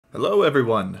Hello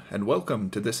everyone, and welcome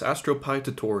to this Astropy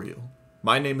tutorial.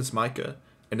 My name is Micah,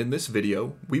 and in this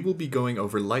video, we will be going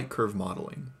over light curve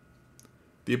modeling.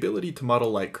 The ability to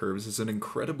model light curves is an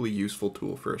incredibly useful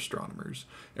tool for astronomers,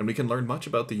 and we can learn much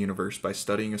about the universe by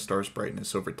studying a star's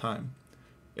brightness over time.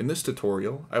 In this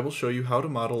tutorial, I will show you how to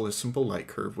model a simple light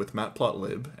curve with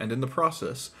Matplotlib, and in the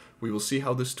process, we will see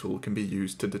how this tool can be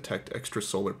used to detect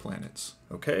extrasolar planets.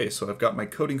 Okay, so I've got my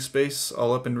coding space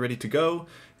all up and ready to go,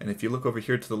 and if you look over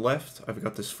here to the left, I've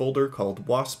got this folder called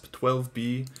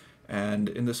WASP12b, and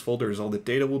in this folder is all the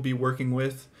data we'll be working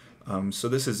with. So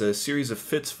this is a series of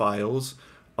FITS files,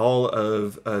 all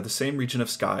of the same region of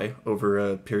sky over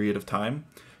a period of time,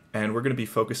 and we're going to be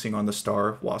focusing on the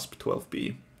star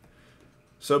WASP12b.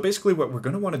 So basically what we're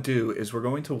going to want to do is we're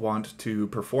going to want to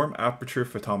perform aperture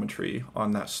photometry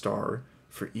on that star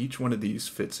for each one of these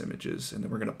FITS images, and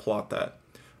then we're going to plot that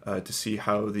to see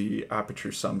how the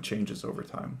aperture sum changes over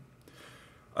time.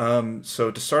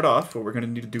 So to start off, what we're going to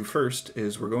need to do first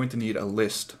is we're going to need a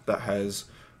list that has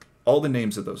all the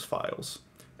names of those files.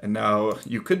 And now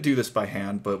you could do this by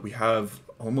hand, but we have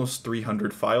almost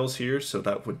 300 files here, so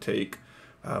that would take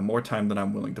more time than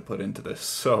I'm willing to put into this.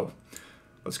 So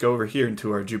let's go over here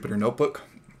into our Jupyter notebook.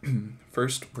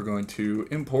 First, we're going to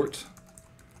import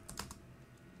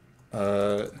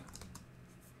our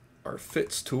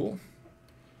FITS tool.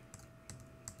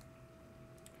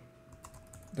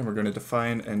 Then we're going to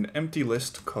define an empty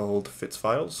list called FITS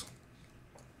files.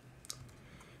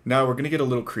 Now we're going to get a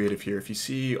little creative here. If you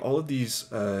see, all of these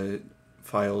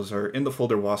files are in the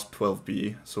folder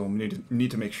WASP12b, so we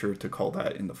need to make sure to call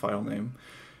that in the file name.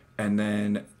 And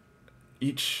then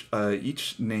each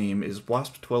name is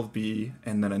WASP12b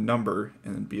and then a number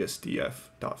and then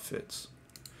bsdf.fits.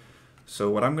 So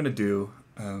what I'm going to do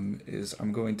is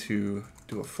I'm going to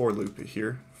do a for loop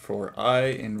here for I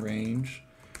in range,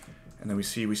 and then we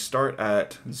start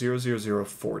at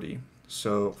 00040.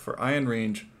 So for I in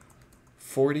range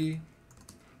 40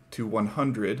 to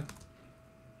 100,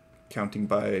 counting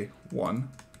by 1,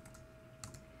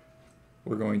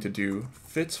 we're going to do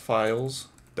FITS files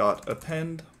dot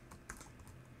append,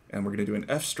 and we're going to do an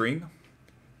f string,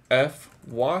 f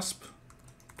wasp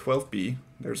 12b,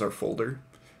 there's our folder,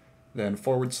 then /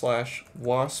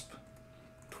 wasp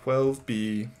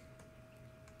 12b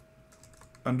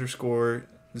underscore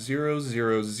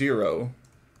 000,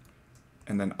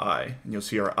 and then I. And you'll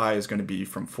see our I is going to be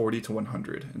from 40 to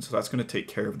 100, and so that's going to take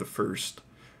care of the first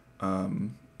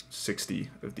 60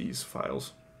 of these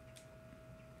files.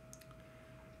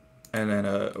 And then,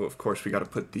 of course, we got to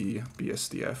put the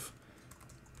bsdf.fits.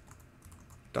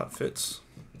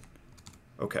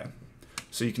 Okay,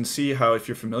 so you can see how if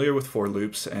you're familiar with for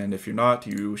loops, and if you're not,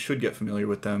 you should get familiar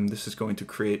with them. This is going to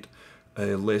create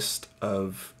a list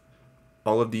of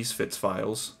all of these FITS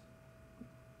files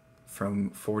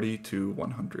from 40 to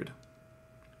 100.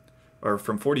 Or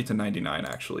from 40 to 99,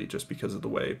 actually, just because of the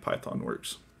way Python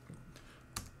works.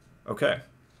 Okay,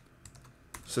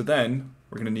 so then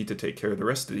we're going to need to take care of the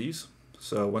rest of these.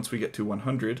 So once we get to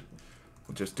 100,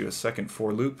 we'll just do a second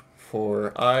for loop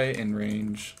for I in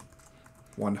range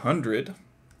 100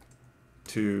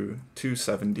 to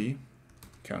 270,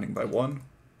 counting by 1.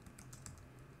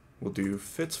 We'll do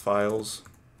FITS files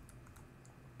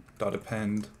dot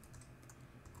append,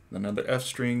 then another f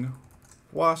string,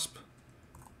 wasp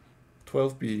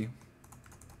 12b,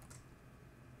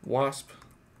 wasp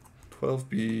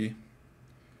 12b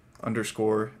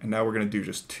underscore, and now we're going to do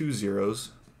just 2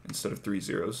 zeros instead of 3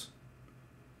 zeros.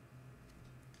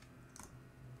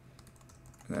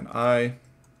 And then I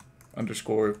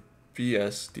underscore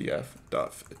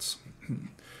bsdf.fits.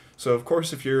 So of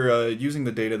course, if you're using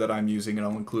the data that I'm using, and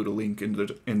I'll include a link in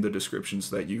the description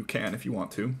so that you can, if you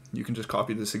want to, you can just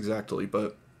copy this exactly.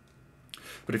 But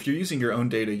if you're using your own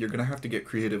data, you're going to have to get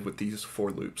creative with these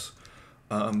for loops.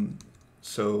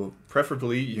 So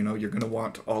preferably, you're going to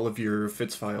want all of your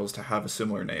FITS files to have a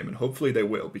similar name, and hopefully they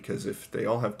will, because if they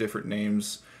all have different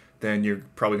names, then you're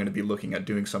probably going to be looking at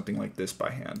doing something like this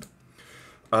by hand.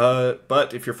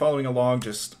 But if you're following along,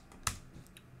 just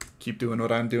keep doing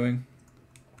what I'm doing.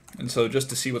 And so just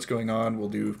to see what's going on, we'll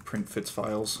do print FITS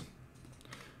files.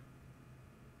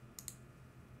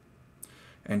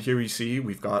 And here we see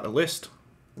we've got a list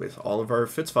with all of our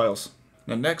FITS files.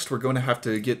 Now next, we're going to have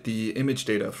to get the image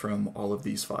data from all of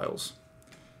these files.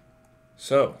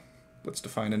 So let's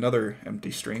define another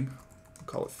empty string. We'll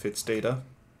call it FITS data.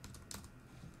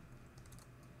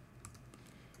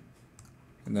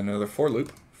 And then another for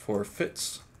loop for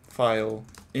FITS file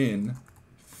in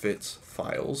FITS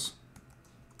files.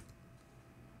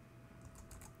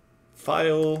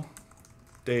 File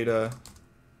data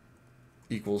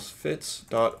equals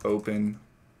fits.open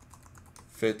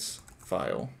fits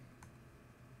file.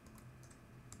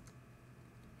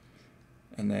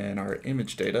 And then our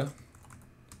image data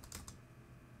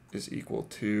is equal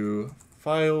to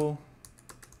file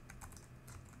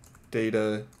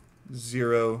data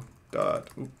 0 dot,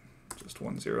 just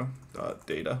 10 dot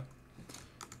data.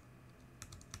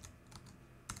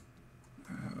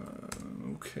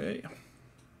 Okay.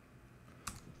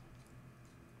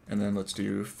 And then let's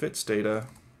do fits data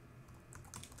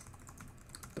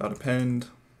dot append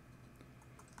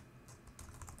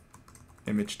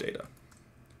image data.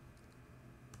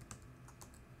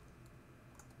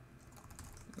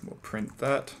 And we'll print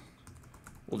that.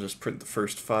 We'll just print the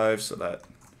first 5 so that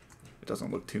it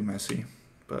doesn't look too messy,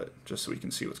 but just so we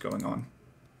can see what's going on.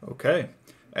 Okay,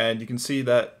 and you can see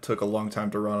that took a long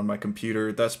time to run on my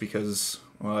computer. That's because,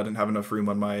 well, I didn't have enough room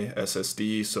on my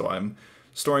SSD, so I'm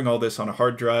storing all this on a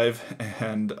hard drive,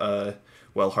 and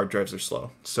well, hard drives are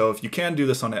slow. So if you can do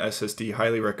this on an SSD,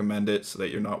 highly recommend it so that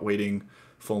you're not waiting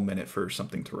a full minute for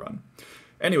something to run.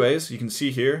 Anyways, you can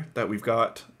see here that we've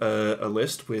got a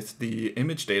list with the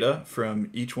image data from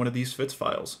each one of these fits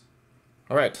files.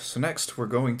 All right, so next we're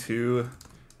going to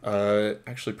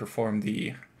actually perform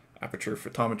the Aperture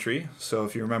photometry. So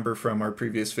if you remember from our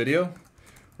previous video,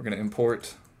 we're going to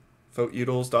import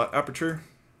Photutils.Aperture,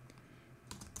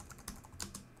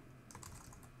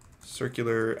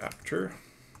 circular aperture.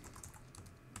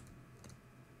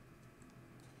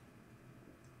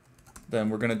 Then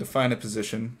we're going to define a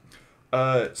position.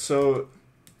 So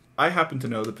I happen to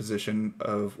know the position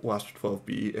of WASP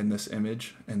 12b in this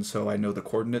image, and so I know the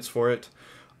coordinates for it.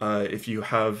 If you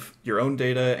have your own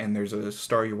data and there's a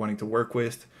star you're wanting to work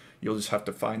with, you'll just have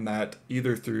to find that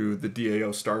either through the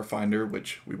DAO star finder,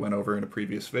 which we went over in a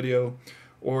previous video,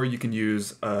 or you can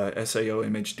use SAO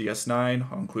image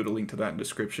DS9. I'll include a link to that in the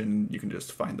description. You can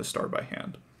just find the star by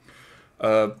hand.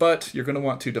 But you're going to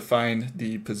want to define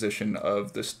the position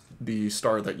of the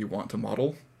star that you want to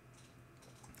model.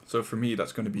 So for me,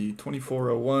 that's going to be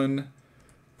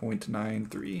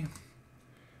 2401.93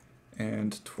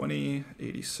 and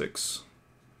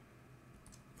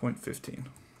 2086.15.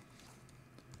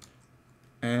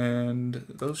 And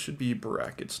those should be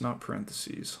brackets, not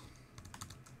parentheses.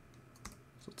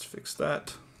 So let's fix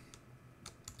that.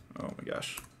 Oh my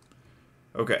gosh.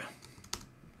 Okay.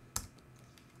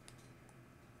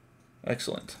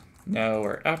 Excellent. Now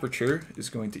our aperture is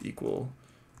going to equal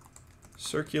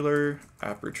circular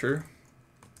aperture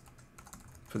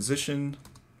position,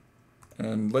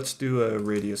 and let's do a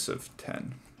radius of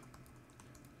 10.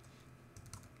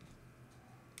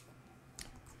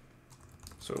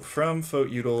 So from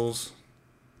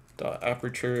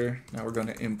Photutils.Aperture, now we're going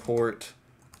to import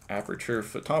Aperture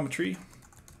Photometry.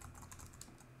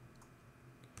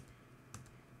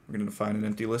 We're going to define an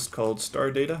empty list called star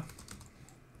data.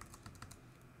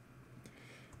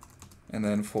 And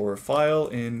then for file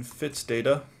in fits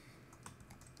data,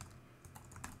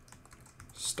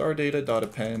 star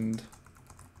data.append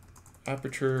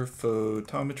aperture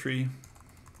photometry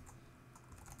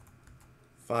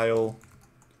file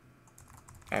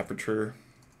aperture,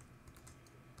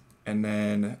 and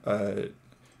then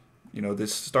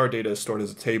this star data is stored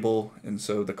as a table, and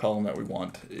so the column that we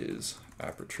want is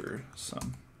aperture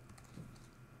sum.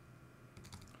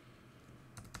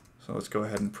 So let's go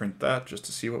ahead and print that just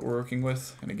to see what we're working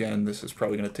with. And again, this is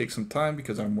probably going to take some time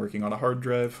because I'm working on a hard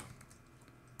drive.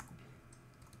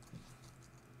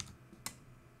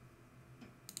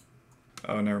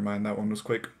 Oh, never mind, that one was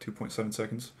quick, 2.7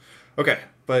 seconds. Okay,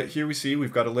 but here we see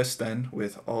we've got a list then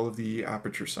with all of the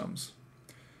aperture sums.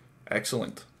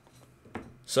 Excellent.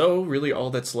 So really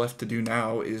all that's left to do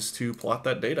now is to plot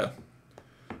that data.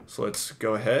 So let's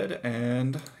go ahead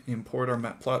and import our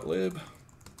Matplotlib.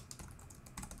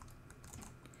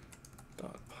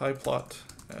 .pyplot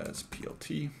as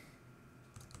plt.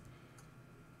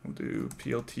 We'll do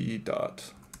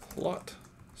plt.plot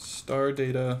star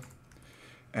data.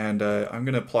 And I'm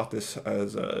going to plot this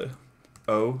as a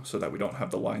O so that we don't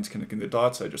have the lines connecting the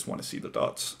dots. I just want to see the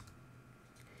dots.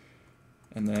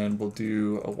 And then we'll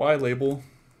do a Y label,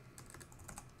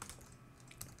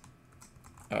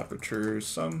 aperture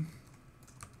sum.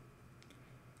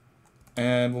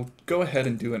 And we'll go ahead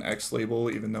and do an X label,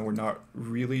 even though we're not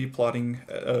really plotting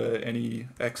any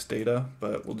X data,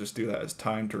 but we'll just do that as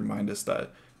time to remind us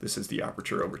that this is the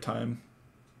aperture over time.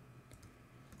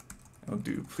 I'll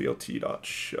do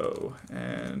plt.show,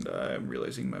 and I'm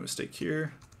realizing my mistake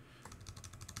here.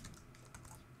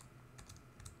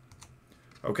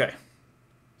 Okay,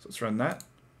 so let's run that.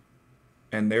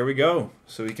 And there we go.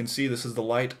 So we can see this is the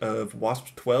light of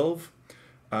WASP 12.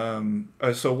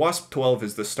 So WASP 12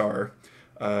 is the star,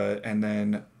 and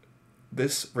then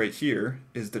This right here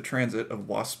is the transit of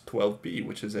WASP 12b,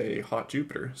 which is a hot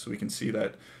Jupiter. So we can see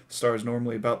that the star is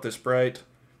normally about this bright,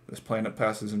 this planet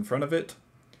passes in front of it,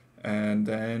 and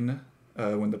then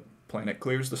when the planet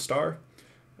clears the star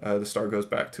goes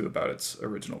back to about its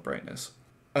original brightness.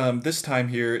 This time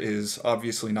here is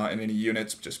obviously not in any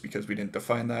units, just because we didn't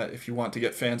define that. If you want to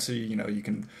get fancy, you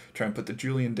can try and put the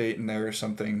Julian date in there or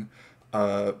something.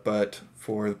 But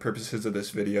for the purposes of this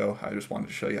video, I just wanted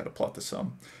to show you how to plot the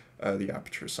sum, the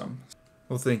aperture sum.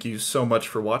 Well, thank you so much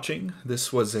for watching.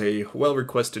 This was a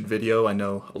well-requested video. I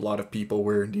know a lot of people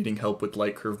were needing help with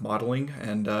light curve modeling,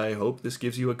 and I hope this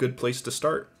gives you a good place to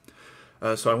start.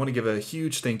 So I want to give a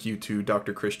huge thank you to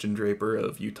Dr. Christian Draper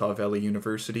of Utah Valley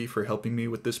University for helping me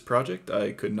with this project.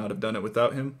 I could not have done it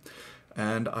without him,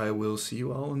 and I will see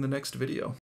you all in the next video.